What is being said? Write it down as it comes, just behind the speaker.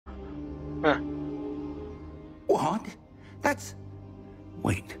Huh. What? That's...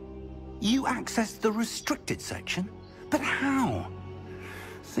 Wait. You accessed the restricted section? But how?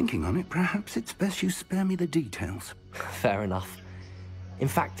 Thinking on it, perhaps it's best you spare me the details. Fair enough. In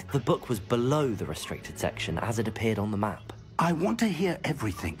fact, the book was below the restricted section as it appeared on the map. I want to hear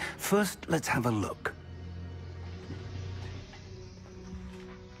everything. First, let's have a look.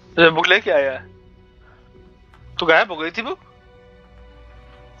 Book लेके आया है तू गायब हो गई थी book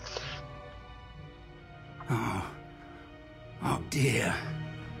Oh dear.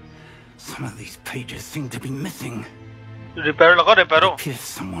 Some of these pages seem to be missing. Repair लगाओ repair हो Appears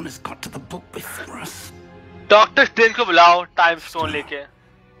someone has got to the book before us. Doctor strange को बुलाओ टाइम स्टोन लेके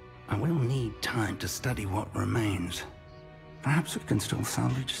I will need time to study what remains. Perhaps we can still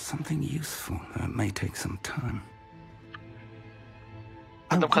salvage something useful, though it may take some time.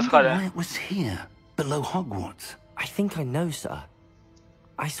 I wonder why it was here, below Hogwarts. I think I know, sir.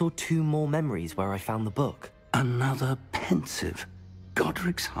 I saw 2 more memories where I found the book. Another pensive.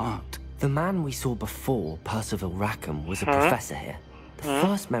 Godric's heart. The man we saw before, Percival Rackham, was a professor here. The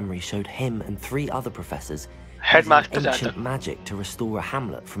first memory showed him and 3 other professors using ancient magic to restore a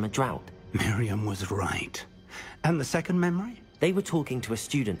hamlet from a drought. Miriam was right. And the second memory? They were talking to a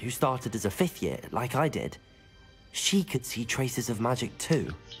student who started as a 5th year, like I did. She could see traces of magic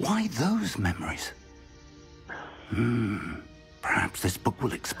too. Why those memories? Perhaps this book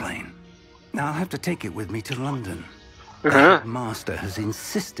will explain. I'll have to take it with me to London. The master has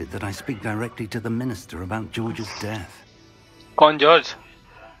insisted that I speak directly to the minister about George's death. कौन George?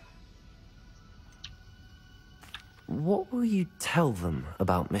 What will you tell them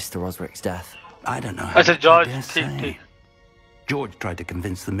about Mr. Osric's death? I don't know. अच्छा George, ठीक ठीक. George tried to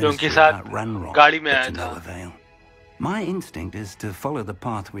convince the minister उनके साथ about Ranrock, गाड़ी में but आया to no था. avail. My instinct is to follow the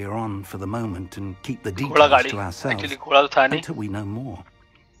path we are on for the moment and keep the घोड़ा details गाड़ी. to ourselves Actually घोड़ा तो था नहीं. until we know more.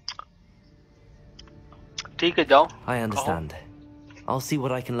 ठीक है जाओ. I understand. I'll see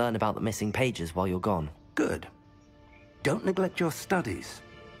what I can learn about the missing pages while you're gone. Good. Don't neglect your studies.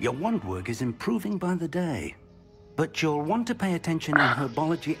 Your wand work is improving by the day. But you'll want to pay attention in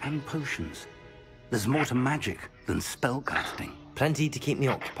herbology and potions. There's more to magic than spellcasting. Plenty to keep me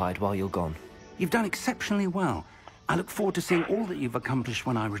occupied while you're gone. You've done exceptionally well. I look forward to seeing all that you've accomplished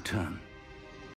when I return.